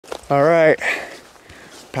All right,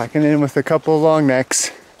 packing in with a couple of long necks.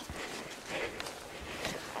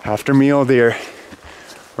 After mule deer,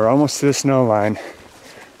 we're almost to the snow line.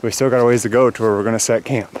 We still got a ways to go to where we're gonna set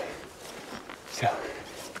camp. So,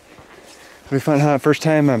 it'll be fun hunt. First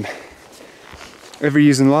time I'm ever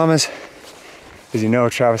using llamas. As you know,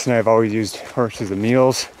 Travis and I have always used horses and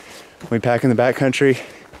mules when we pack in the backcountry,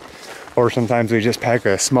 or sometimes we just pack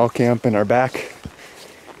a small camp in our back.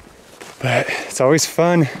 But it's always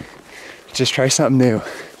fun. Just try something new.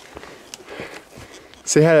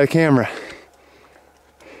 Say hi to the camera.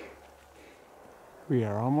 We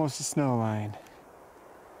are almost to snow line.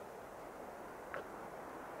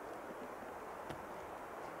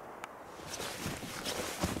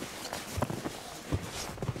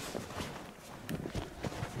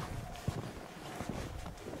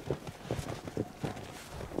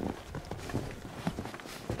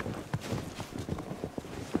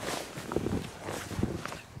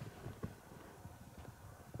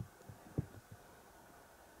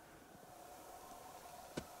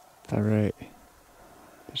 All right,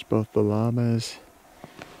 there's both the llamas.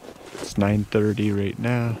 It's 9:30 right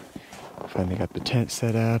now. Finally got the tent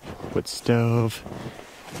set up, put stove.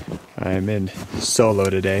 I'm in solo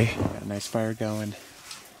today. Got a nice fire going.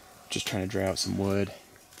 Just trying to dry out some wood.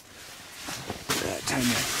 Time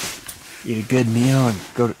to eat a good meal and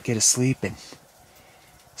go to get to sleep and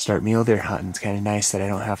start mule deer hunting. It's kind of nice that I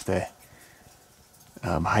don't have to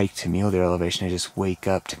hike to mule deer elevation. I just wake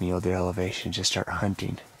up to mule deer elevation and just start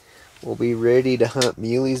hunting. We'll be ready to hunt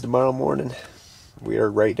muleys tomorrow morning. We are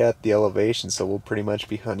right at the elevation, so we'll pretty much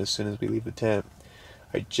be hunting as soon as we leave the tent.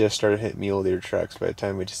 I just started hitting mule deer tracks by the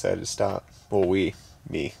time we decided to stop. Well,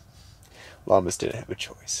 me. Llamas didn't have a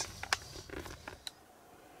choice.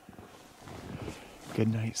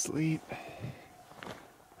 Good night's sleep.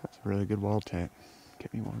 That's a really good wall tent.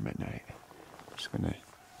 Get me warm at night. I'm just gonna,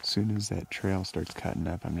 as soon as that trail starts cutting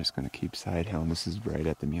up, I'm just gonna keep side hilling. This is right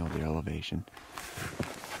at the mule deer elevation.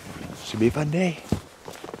 Should be a fun day.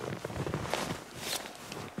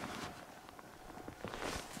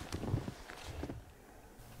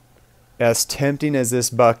 As tempting as this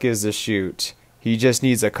buck is to shoot, he just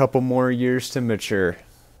needs a couple more years to mature.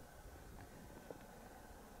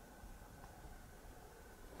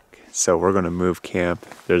 So we're gonna move camp.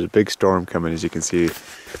 There's a big storm coming, as you can see,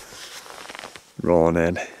 rolling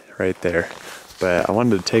in right there. But I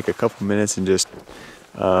wanted to take a couple minutes and just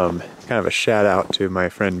kind of a shout out to my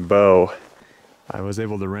friend Beau. I was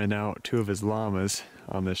able to rent out 2 of his llamas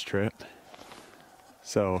on this trip.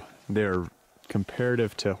 So they're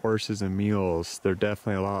comparative to horses and mules. They're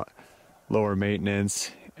definitely a lot lower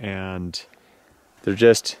maintenance, and they're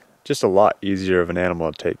just a lot easier of an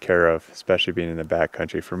animal to take care of, especially being in the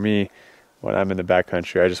backcountry. For me, when I'm in the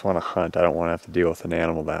backcountry, I just want to hunt. I don't want to have to deal with an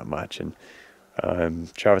animal that much. And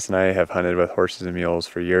Travis and I have hunted with horses and mules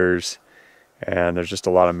for years, and there's just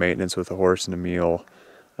a lot of maintenance with a horse and a mule.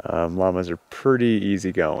 Llamas are pretty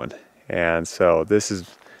easy going, and so this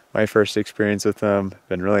is my first experience with them.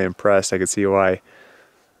 Been really impressed. I could see why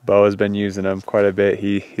Beau has been using them quite a bit.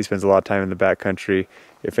 He spends a lot of time in the backcountry.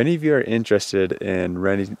 If any of you are interested in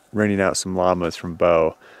renting out some llamas from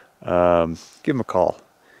Beau, give him a call,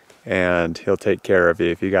 and he'll take care of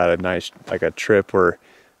you. If you got a nice, like a trip, or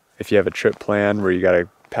if you have a trip plan where you got to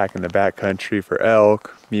pack in the backcountry for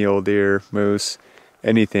elk, mule deer, moose,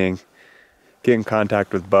 anything, get in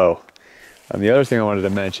contact with Beau. The other thing I wanted to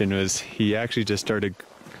mention was he actually just started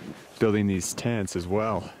building these tents as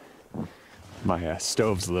well. My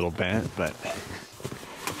stove's a little bent, but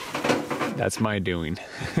that's my doing.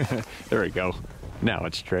 There we go. Now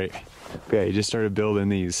it's straight. Okay, he just started building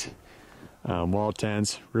these wall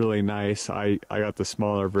tents. Really nice. I got the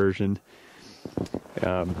smaller version.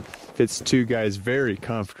 Fits 2 guys very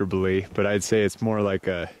comfortably, but I'd say it's more like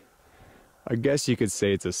I guess you could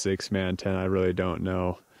say it's a 6-man tent. I really don't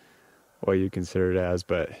know what you consider it as,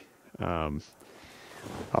 but I'll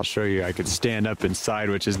show you. I could stand up inside,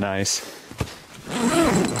 which is nice.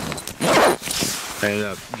 I ended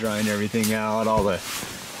up drying everything out, all the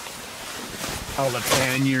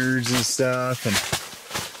panniers and stuff, and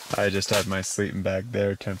I just had my sleeping bag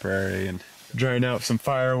there temporarily and drying out some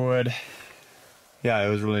firewood. Yeah, it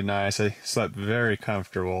was really nice. I slept very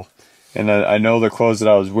comfortable. And I know the clothes that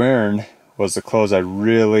I was wearing was the clothes I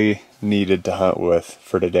really needed to hunt with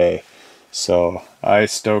for today. So I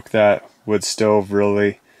stoked that wood stove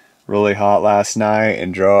really hot last night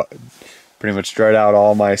and pretty much dried out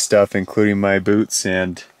all my stuff, including my boots,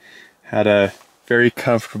 and had a very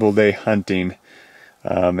comfortable day hunting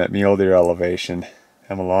at mule deer elevation.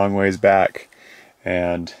 I'm a long ways back,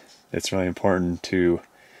 and it's really important to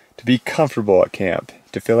be comfortable at camp,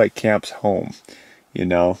 to feel like camp's home. You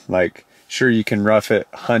know, like, sure, you can rough it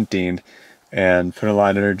hunting and put a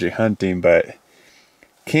lot of energy hunting, but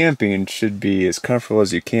camping should be as comfortable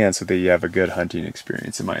as you can so that you have a good hunting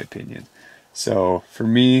experience, in my opinion. So for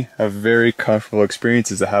me, a very comfortable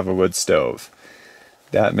experience is to have a wood stove.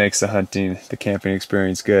 That makes the camping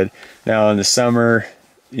experience good. Now in the summer,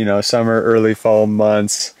 you know, early fall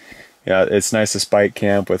months, yeah, it's nice to spike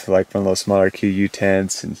camp with like one of those smaller QU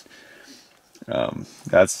tents, and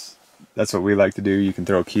that's what we like to do. You can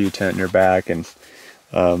throw a QU tent in your back and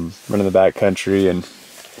run in the backcountry, and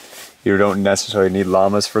you don't necessarily need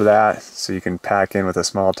llamas for that, so you can pack in with a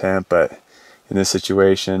small tent. But in this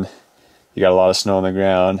situation, you got a lot of snow on the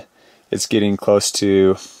ground. It's getting close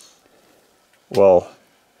to, well,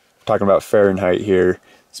 talking about Fahrenheit here,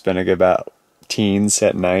 it's been a good about teens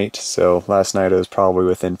at night. So last night it was probably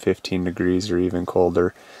within 15 degrees or even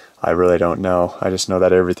colder. I really don't know. I just know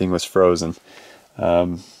that everything was frozen.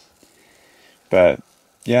 But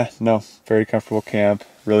yeah, no, very comfortable camp.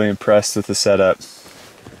 Really impressed with the setup.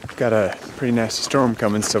 Got a pretty nasty storm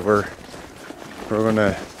coming, so we're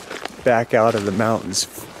gonna back out of the mountains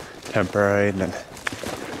temporarily, and then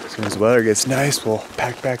as soon as the weather gets nice, we'll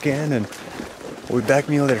pack back in and we'll be back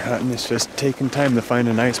mule deer hunting. It's just taking time to find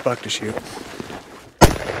a nice buck to shoot.